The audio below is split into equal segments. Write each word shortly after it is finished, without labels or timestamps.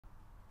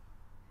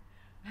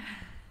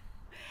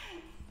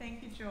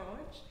Thank you,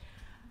 George.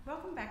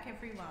 Welcome back,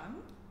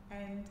 everyone.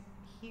 And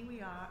here we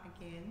are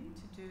again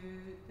to do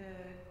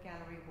the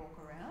gallery walk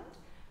around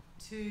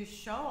to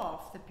show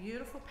off the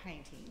beautiful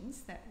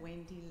paintings that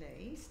Wendi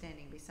Leigh,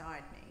 standing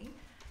beside me,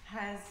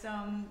 has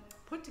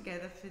put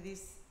together for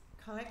this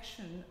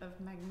collection of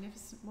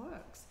magnificent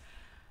works.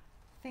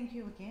 Thank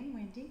you again,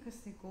 Wendi, because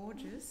they're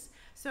gorgeous.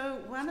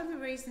 So one of the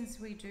reasons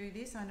we do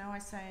this, I know I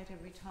say it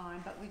every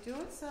time, but we do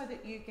it so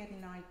that you get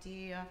an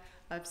idea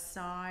of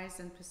size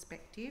and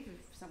perspective.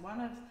 If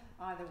one of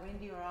either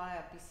Wendi or I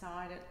are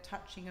beside it,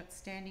 touching it,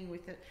 standing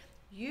with it,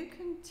 you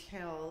can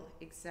tell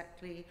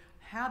exactly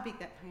how big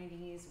that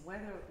painting is,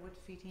 whether it would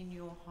fit in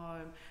your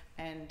home,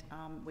 and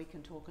we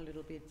can talk a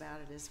little bit about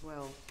it as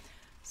well.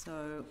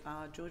 So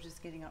George is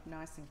getting up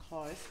nice and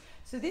close.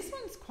 So this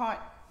one's quite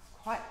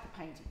the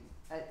painting.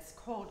 It's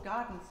called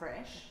Garden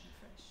Fresh,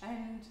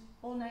 and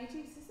all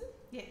natives, is it?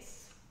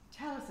 Yes.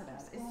 Tell us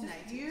about it. It's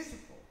just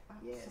beautiful.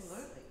 Yes.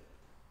 Absolutely.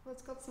 Well,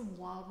 it's got some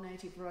wild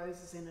native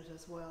roses in it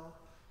as well.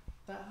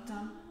 But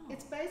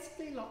it's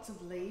basically lots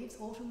of leaves,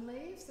 autumn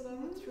leaves that I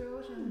went through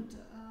it, and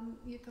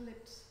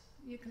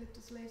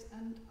eucalyptus leaves,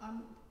 and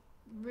I'm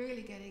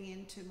really getting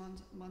into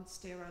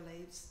monstera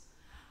leaves.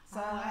 So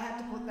I had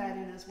to put that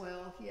in as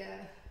well, yeah.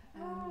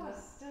 And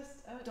it's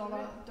just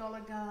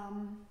dollar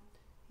gum.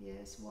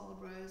 Yes, wild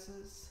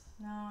roses.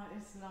 No,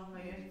 it's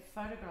lovely. It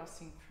photographs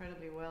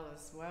incredibly well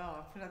as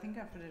well. I think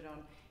I put it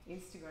on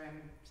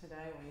Instagram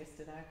today or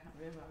yesterday. I can't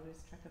remember. I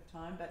lose track of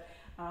time. But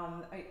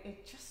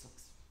it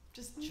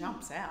just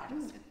jumps out.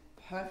 It's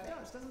perfect. It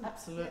does, doesn't it?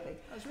 Absolutely.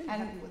 Yeah, I was really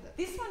happy with it.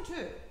 This one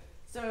too.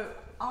 So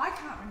I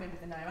can't remember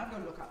the name. I've got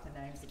to look up the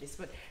names of this,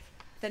 but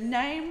the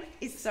name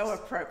is so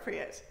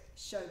appropriate.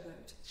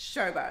 Showboat.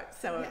 Showboat.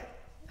 So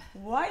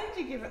why did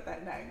you give it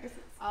that name?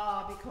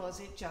 Because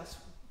it just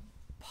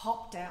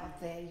popped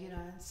out there, you know,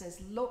 and says,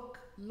 look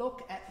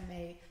at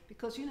me,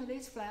 because you know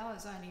these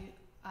flowers only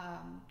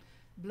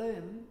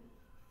bloom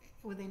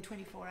within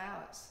 24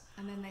 hours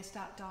and then they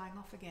start dying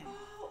off again.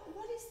 Oh,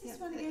 what is this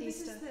one again?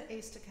 This is the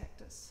Easter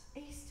cactus.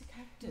 Easter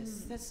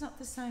cactus. That's not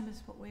the same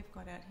as what we've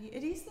got out here.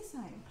 It is the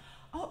same.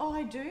 Oh,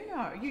 I do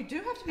know. You do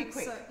have to be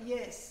quick. So,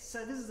 yes,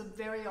 so this is a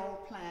very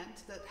old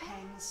plant that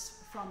hangs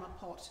from a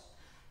pot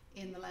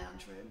in the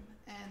lounge room,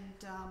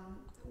 and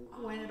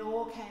when it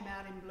all came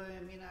out in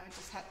bloom, you know, I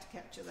just had to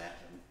capture that,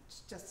 and it's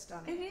just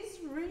stunning. It is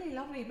really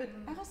lovely, but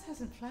ours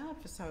hasn't flowered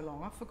for so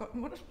long. I've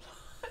forgotten what it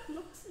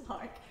looks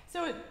like.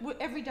 So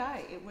every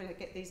day it would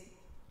get these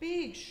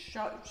big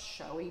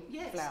showy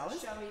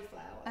flowers. Showy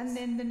flowers. And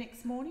then the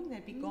next morning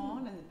they'd be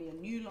gone, and there'd be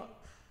a new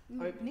lot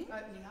opening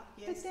up.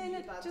 Yes, but then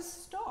it buds.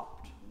 just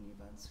stopped. New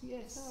buds.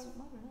 Yes. So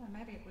I don't know.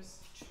 Maybe it was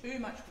too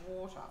much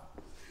water.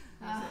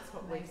 That's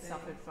what we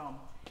suffered from.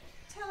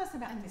 Tell us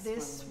about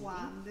this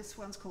one. This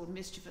one's called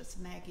Mischievous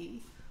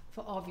Maggie,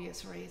 for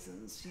obvious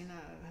reasons. You know,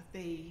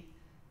 the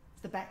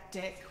back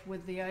deck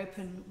with the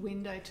open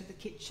window to the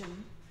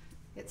kitchen.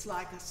 It's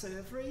like a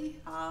servery,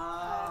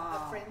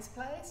 a friend's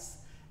place,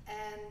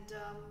 and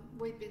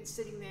we'd been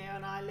sitting there,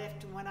 and I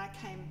left, and when I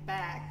came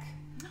back,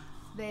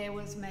 there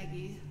was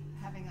Maggie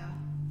having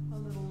a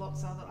little look.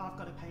 So I thought, I've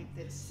got to paint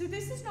this. So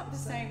this is not the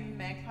same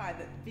magpie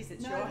that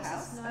visits your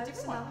house? No,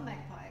 it's another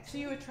magpie. Actually. So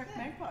you attract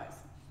magpies?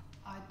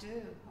 I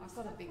do. I've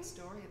got a big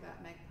story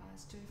about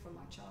magpies too from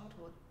my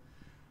childhood.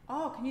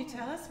 Oh, can you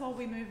tell us while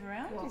we move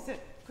around? Well, is it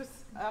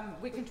because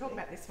we can talk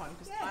about this one,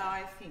 because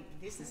I think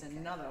this is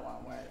another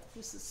one where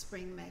this is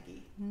Spring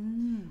Maggie.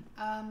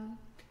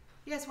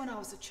 Yes, when I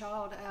was a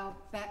child, our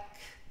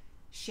back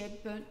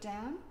shed burnt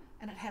down,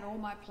 and it had all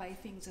my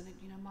playthings in it.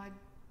 You know, my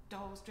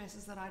dolls'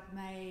 dresses that I'd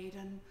made,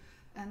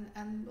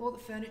 and all the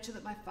furniture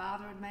that my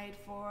father had made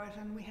for it,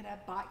 and we had our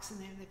bikes in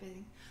there and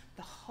everything.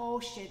 The whole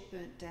shed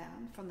burnt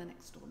down from the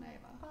next door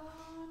neighbour.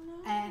 Oh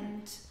no!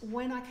 And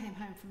when I came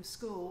home from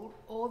school,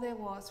 all there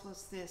was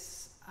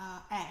this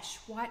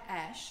white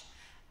ash,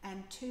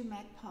 and two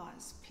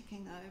magpies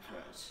picking over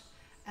it.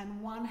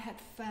 And one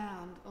had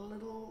found a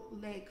little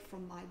leg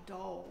from my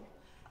doll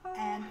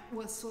and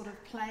was sort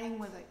of playing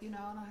with it, you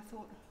know, and I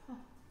thought,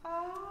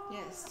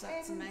 yes,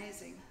 that's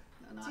amazing.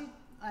 And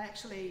I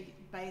actually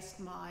based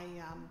my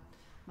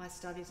my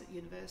studies at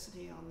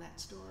university on that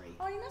story.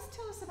 Oh, you must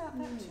tell us about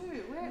that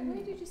too.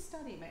 Where did you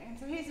study, man?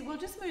 So we'll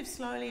just move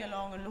slowly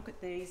along and look at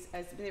these,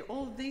 as they're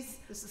all these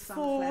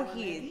four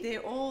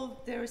here.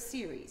 They're a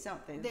series,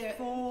 aren't they? They're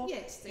four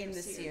in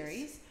the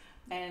series,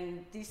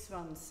 and this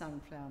one's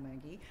Sunflower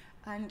Maggie.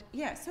 And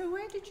so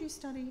where did you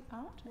study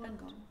art?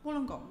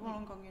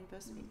 Wollongong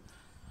University.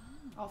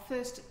 Oh,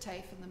 first at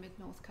TAFE in the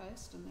mid-north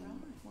coast, and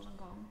then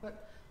Wollongong.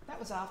 But that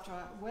was after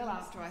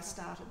I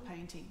started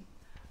painting.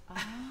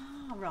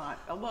 Right.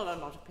 Well, a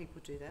lot of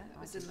people do that. It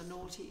was in the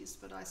noughties,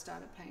 but I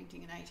started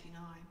painting in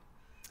 '89.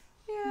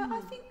 Yeah, I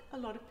think a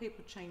lot of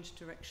people change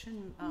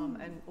direction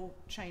or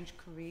change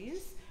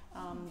careers,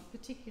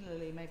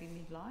 particularly maybe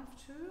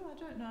midlife too. I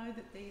don't know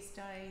that these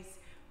days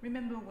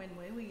remember when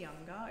we were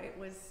younger, it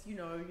was, you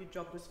know, your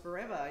job was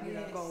forever. You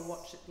know, go and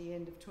watch at the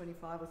end of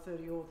 25 or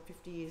 30 or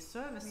 50 years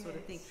service sort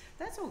of thing.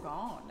 That's all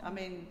gone. I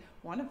mean,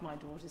 one of my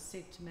daughters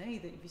said to me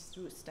that if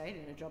you stayed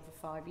in a job for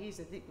 5 years,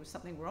 I think there was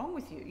something wrong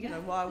with you. You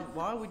know,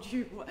 why would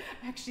you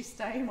actually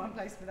stay in one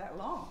place for that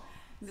long?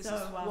 This is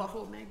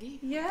Wattle Maggie.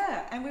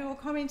 Yeah, and we were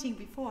commenting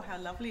before how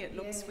lovely it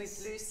looks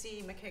with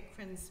Lucy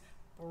McEachran's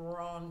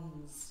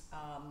bronze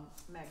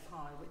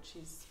magpie, which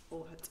is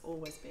it's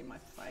always been my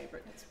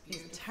favourite.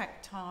 It's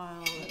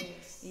tactile,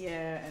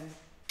 and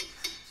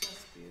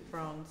just beautiful.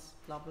 Bronze,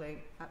 lovely,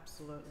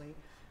 absolutely.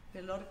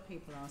 There are a lot of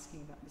people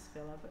asking about this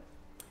fella, but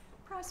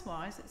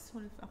price-wise, it's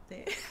sort of up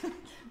there.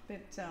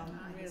 But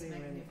really,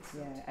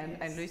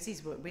 and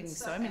Lucy's winning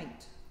so many.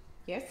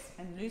 Yes,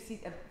 and Lucy,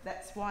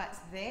 that's why it's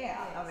there.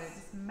 Yes. I mean, it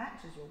just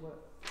matches your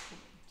work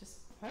just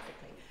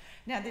perfectly.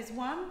 Now, there's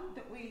one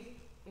that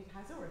it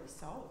has already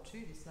sold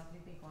too, this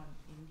lovely big one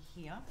in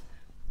here.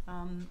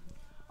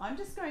 I'm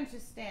just going to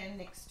stand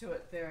next to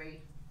it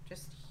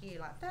just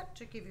here like that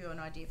to give you an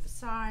idea for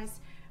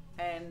size.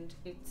 And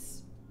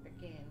it's,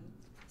 again,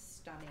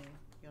 stunning.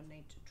 You'll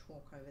need to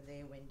talk over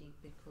there, Wendy,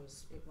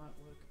 because it won't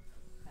work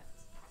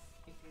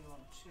if you're on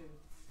two.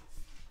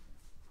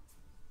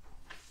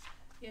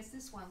 Yes,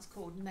 this one's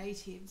called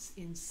Natives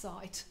in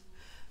Sight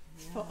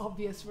for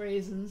obvious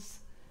reasons.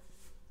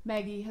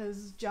 Maggie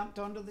has jumped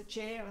onto the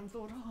chair and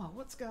thought, oh,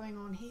 what's going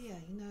on here?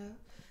 You know,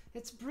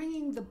 it's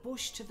bringing the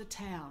bush to the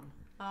town.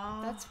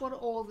 That's what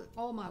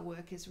all my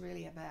work is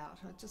really about.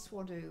 I just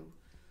want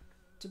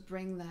to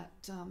bring that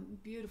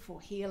beautiful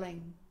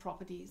healing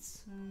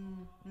properties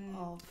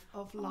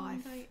of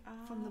life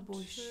from the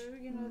bush. Too.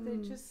 You know,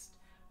 they're just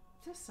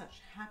such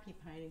happy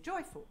painting,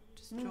 joyful,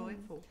 just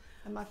joyful.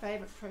 And my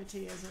favourite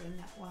proteas are in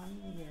that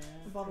one. Yeah,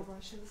 the bottle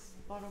brushes.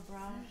 Bottle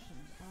brush and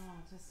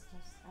just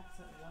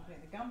absolutely lovely.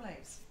 The gum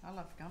leaves. I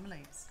love gum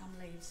leaves. Gum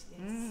leaves,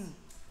 yes.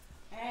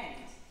 And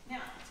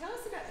now tell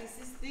us about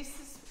this. This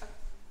is a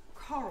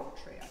coral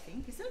tree, I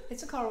think, is it?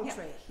 It's a coral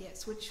tree,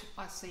 yes, which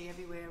I see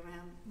everywhere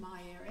around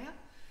my area,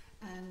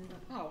 and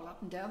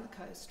up and down the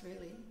coast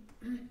really.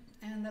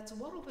 And that's a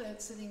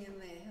wattlebird sitting in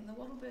there, and the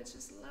wattlebirds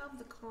just love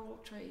the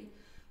coral tree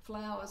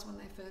flowers when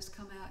they first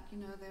come out. You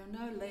know, there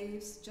are no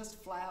leaves,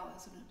 just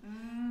flowers,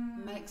 and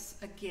it makes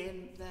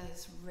again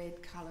those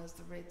red colours,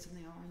 the reds and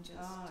the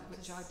oranges,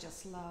 which I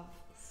just love.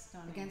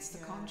 Stunning, against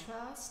the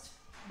contrast.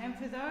 And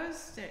for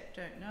those that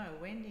don't know,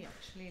 Wendy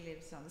actually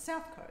lives on the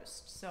south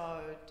coast,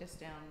 so just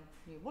down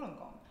near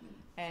Wollongong.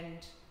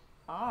 And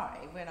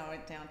when I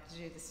went down to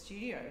do the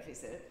studio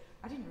visit,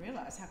 I didn't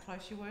realise how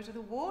close you were to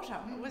the water.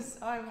 It was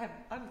I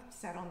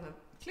sat on the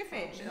cliff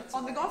edge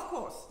on the golf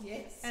course.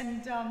 Yes.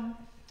 And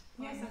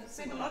yes, I've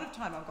spent a lot of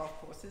time on golf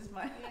courses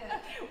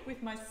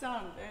with my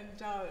son,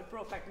 and it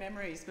brought back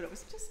memories. But it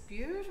was just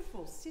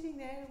beautiful, sitting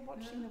there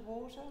watching the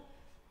water,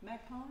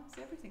 magpies,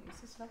 everything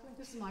was just lovely.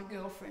 This is my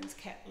girlfriend's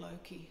cat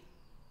Loki.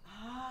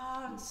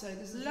 And so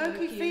this is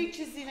Loki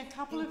features in a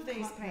couple of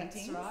these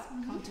paintings. That's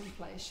right,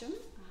 Contemplation.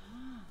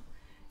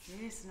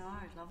 Yes,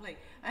 lovely.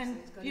 And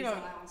so he's got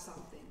his eye on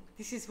something.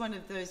 This is one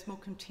of those more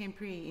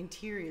contemporary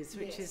interiors,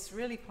 which is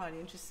really quite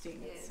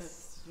interesting. Yes.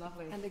 It's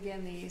lovely. And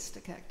again, the Easter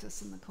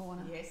cactus in the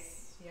corner.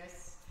 Yes.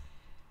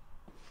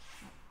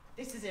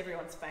 This is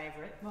everyone's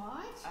favourite.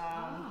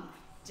 Right.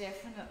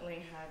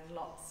 Definitely had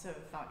lots of.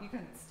 You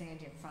can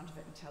stand in front of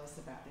it and tell us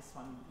about this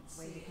one,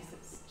 Wendy, because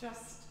it's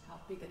just how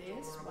big it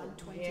is.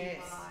 120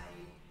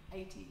 by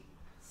 80.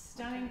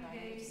 Stunning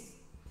piece.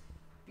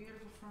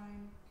 Beautiful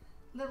frame.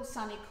 Little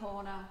sunny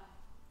corner.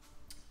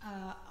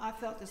 I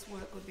felt this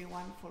work would be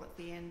wonderful at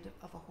the end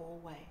of a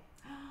hallway.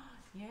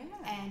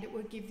 And it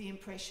would give the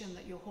impression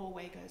that your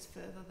hallway goes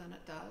further than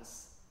it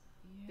does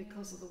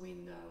because of the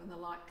window and the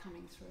light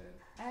coming through.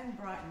 And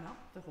brighten up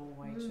the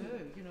hallway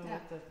too, you know,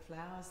 with the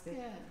flowers.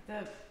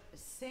 The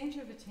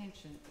centre of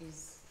attention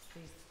is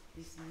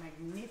this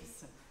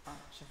magnificent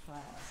bunch of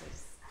flowers.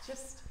 It's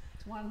just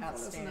wonderful,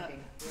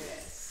 outstanding. Isn't it?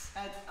 Yes.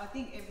 I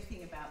think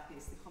everything about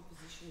this, the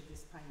composition of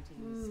this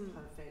painting is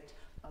perfect.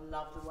 I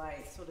love the way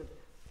it's sort of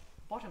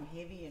bottom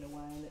heavy in a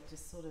way, and it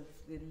just sort of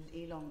the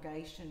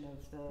elongation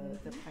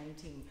of the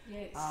painting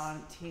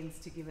tends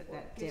to give it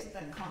that depth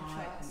and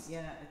contrast. height.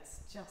 And, it's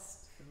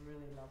just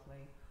really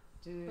lovely.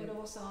 But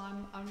also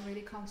I'm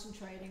really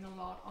concentrating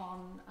a lot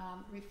on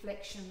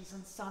reflections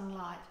and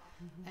sunlight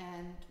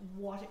and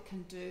what it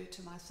can do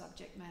to my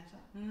subject matter.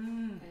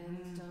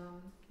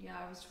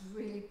 I was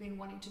really been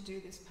wanting to do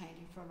this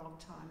painting for a long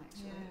time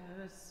actually.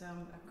 Yeah, it's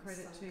a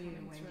credit to you,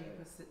 Wendy,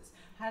 because it's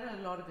had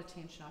a lot of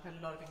attention. I've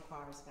had a lot of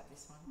inquiries about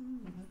this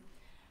one.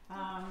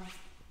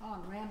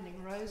 And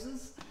Rambling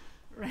Roses.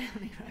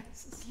 Rambling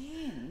Roses.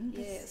 Again,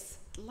 yes.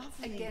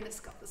 Lovely. Again, it's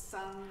got the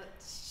sun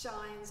that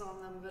shines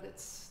on them, but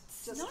it's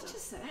just not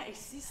just that,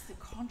 it's just the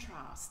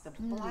contrast, the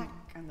black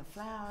and the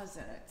flowers,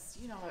 and it's,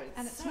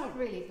 and it's not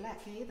really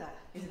black either,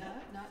 you know.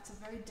 It? No, it's a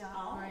very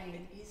dark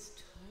green. It is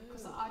too.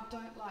 Because I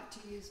don't like to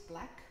use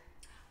black.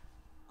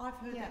 I've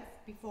heard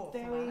that before.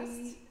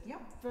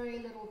 Very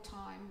little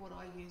time would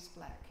I use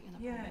black in a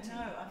painting.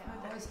 I've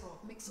heard that before.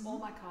 Mix all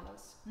my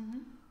colours.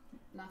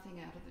 nothing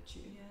out of the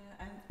tube.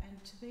 Yeah,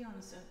 and to be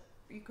honest,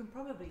 you can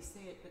probably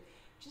see it, but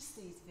just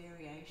these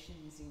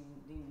variations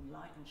in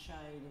light and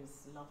shade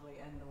is lovely,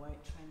 and the way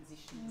it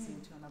transitions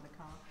into another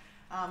colour.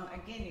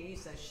 Again, you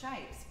use those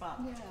shapes, but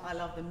I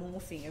love the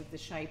morphing of the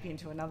shape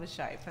into another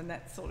shape, and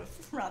that's sort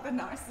of rather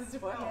nice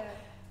as well. Yeah.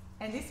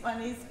 And this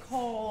one is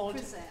called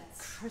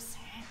Chrysanths.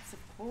 Chrysanths,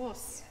 of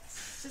course.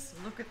 Yes.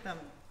 Just look at them,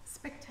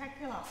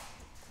 spectacular.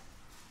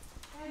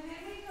 And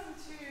then we come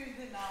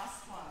to the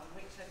last one,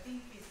 which I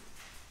think is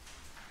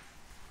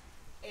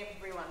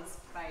everyone's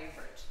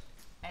favourite.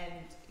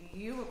 And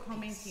you were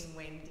commenting,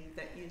 Wendy,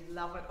 that you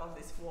love it on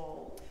this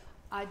wall.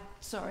 I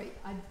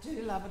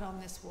do love it on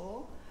this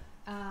wall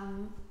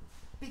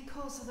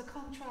because of the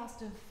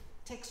contrast of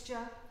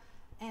texture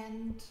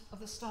and of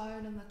the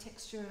stone and the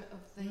texture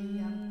of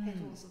the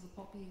petals of the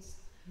poppies.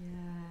 Yeah,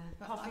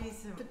 but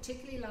poppies. I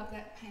particularly love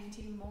that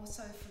painting more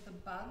so for the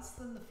buds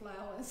than the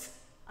flowers.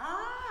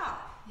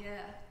 Ah!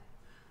 Yeah.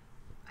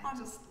 I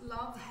just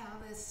love how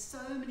there's so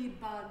many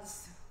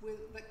buds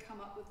that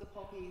come up with the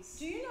poppies.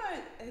 Do you know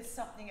there's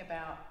something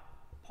about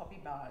poppy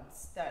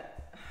buds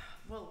that,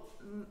 well,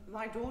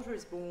 my daughter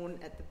is born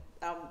at the,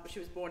 she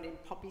was born in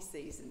poppy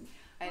season,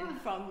 and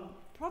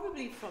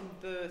probably from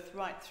birth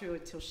right through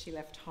until she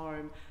left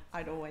home,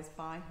 I'd always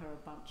buy her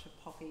a bunch of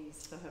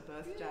poppies for her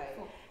birthday.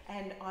 Beautiful.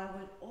 And I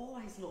would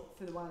always look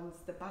for the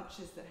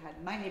bunches that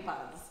had many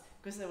buds,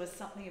 because there was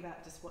something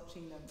about just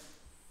watching them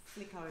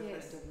flick over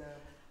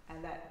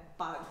and that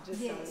bud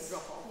just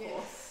drop off.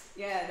 Yes.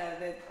 Yeah,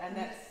 no,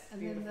 that's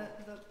beautiful. Then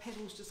the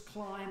petals just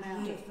climb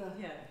out of the bud,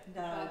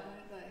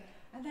 don't they?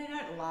 And they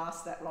don't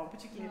last that long,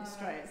 particularly in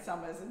Australian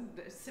summers. And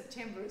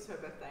September is her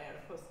birthday, and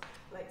of course,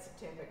 late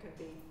September can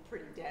be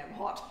pretty damn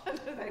hot.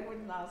 They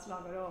wouldn't last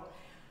long at all.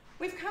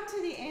 We've come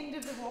to the end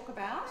of the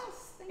walkabout.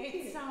 Yes, thank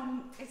you.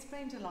 It's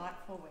been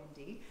delightful,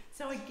 Wendy.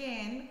 So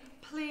again,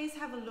 please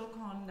have a look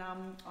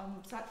on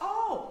site.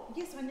 Oh,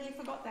 yes, I nearly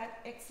forgot that.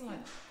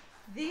 Excellent.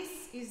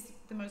 This is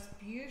the most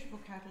beautiful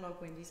catalogue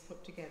Wendy's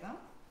put together.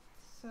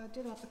 So I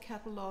did up a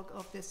catalogue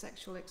of this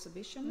actual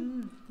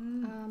exhibition,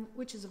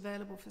 which is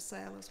available for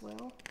sale as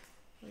well.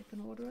 You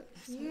can order it.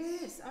 So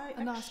yes,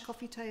 a nice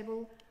coffee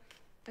table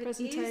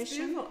presentation. It is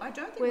beautiful. I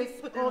don't think with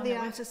we've put that all on the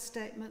artist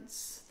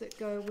statements that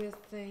go with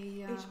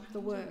the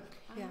work.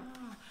 Yeah.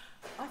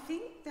 I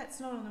think that's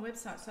not on the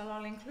website, so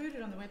I'll include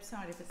it on the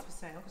website if it's for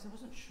sale, because I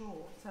wasn't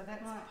sure. So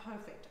that's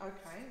perfect.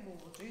 Okay, well,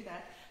 we'll do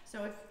that.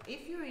 So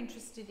if you're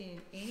interested in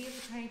any of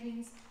the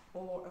paintings,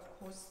 or of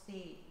course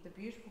the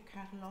beautiful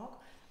catalogue,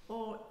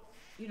 or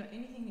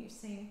anything that you've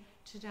seen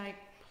today,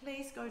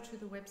 please go to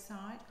the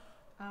website.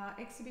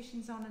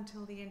 Exhibition's on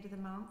until the end of the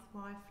month.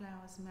 Why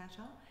Flowers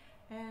Matter.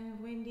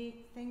 And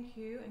Wendy, thank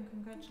you and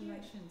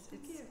congratulations.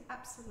 It's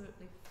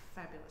absolutely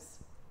fabulous.